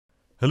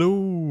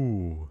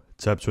Hello,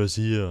 TapToys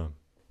here.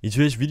 In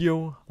today's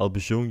video, I'll be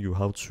showing you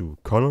how to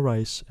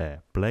colorize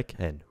a black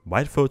and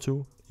white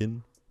photo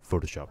in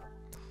Photoshop.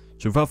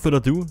 So without further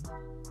ado,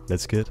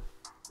 let's get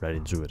right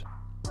into it.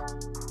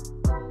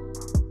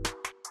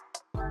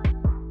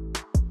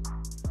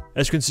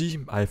 As you can see,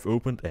 I've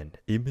opened an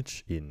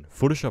image in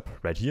Photoshop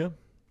right here,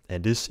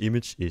 and this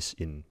image is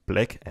in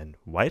black and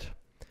white.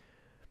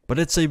 But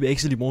let's say we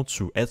actually want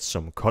to add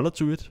some color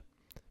to it.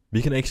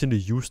 We can actually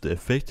use the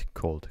effect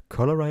called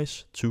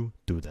Colorize to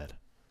do that.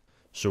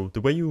 So the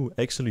way you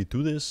actually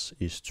do this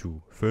is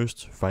to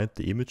first find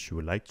the image you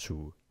would like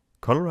to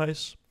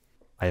colorize.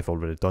 I have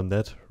already done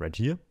that right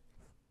here.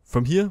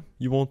 From here,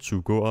 you want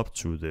to go up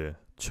to the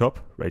top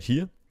right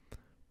here,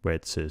 where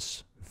it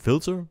says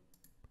Filter.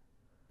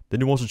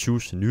 Then you want to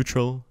choose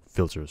Neutral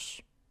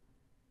Filters.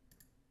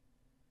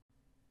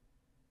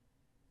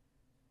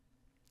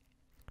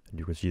 And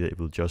you can see that it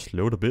will just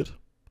load a bit.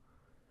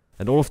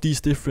 And all of these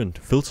different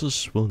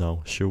filters will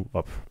now show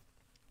up.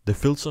 The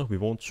filter we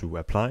want to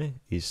apply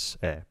is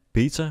a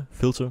beta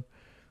filter.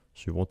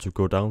 So you want to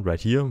go down right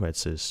here where it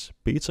says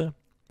beta.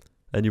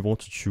 And you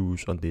want to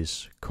choose on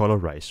this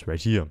colorize right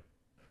here.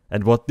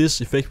 And what this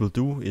effect will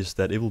do is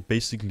that it will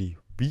basically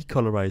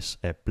recolorize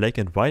a black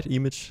and white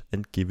image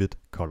and give it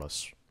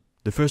colors.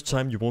 The first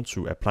time you want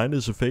to apply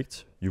this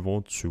effect, you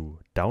want to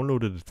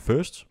download it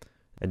first.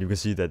 And you can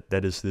see that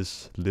that is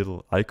this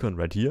little icon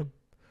right here.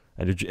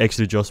 And you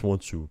actually just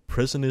want to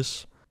press on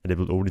this, and it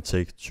will only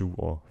take 2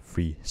 or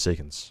 3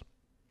 seconds.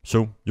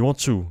 So you want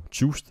to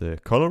choose the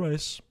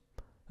colorize,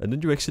 and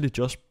then you actually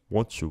just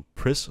want to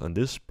press on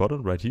this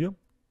button right here.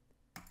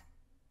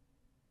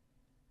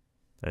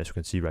 As you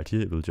can see right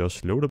here, it will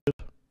just load a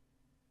bit.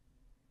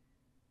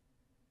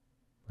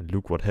 And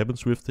look what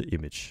happens with the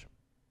image.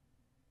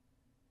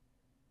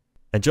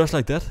 And just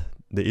like that,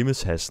 the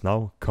image has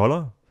now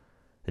color,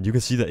 and you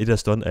can see that it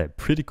has done a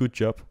pretty good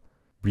job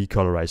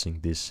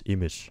recolorizing this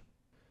image.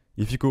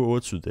 If you go over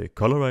to the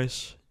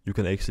colorize, you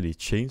can actually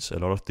change a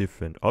lot of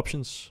different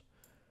options.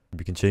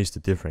 We can change the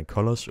different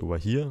colors over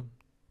here,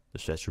 the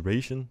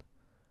saturation,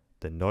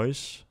 the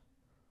noise,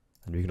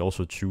 and we can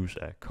also choose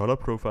a color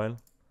profile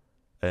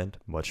and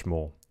much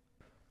more.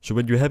 So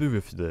when you're happy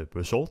with the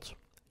result,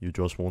 you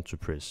just want to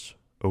press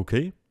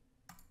OK.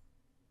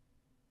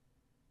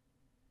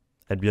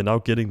 And we are now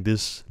getting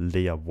this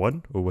layer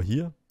 1 over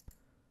here.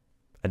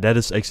 And that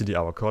is actually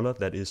our color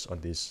that is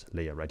on this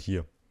layer right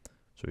here.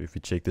 So if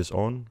we check this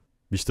on,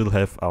 we still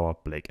have our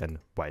black and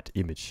white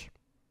image.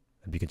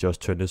 And we can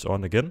just turn this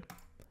on again,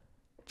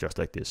 just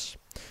like this.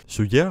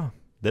 So yeah,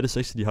 that is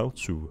actually how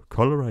to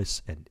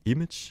colorize an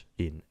image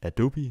in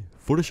Adobe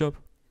Photoshop.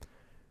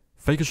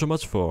 Thank you so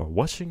much for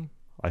watching.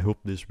 I hope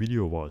this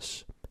video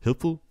was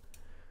helpful.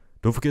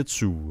 Don't forget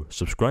to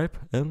subscribe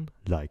and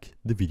like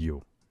the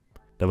video.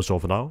 That was all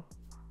for now.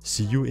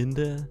 See you in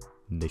the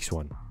next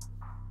one.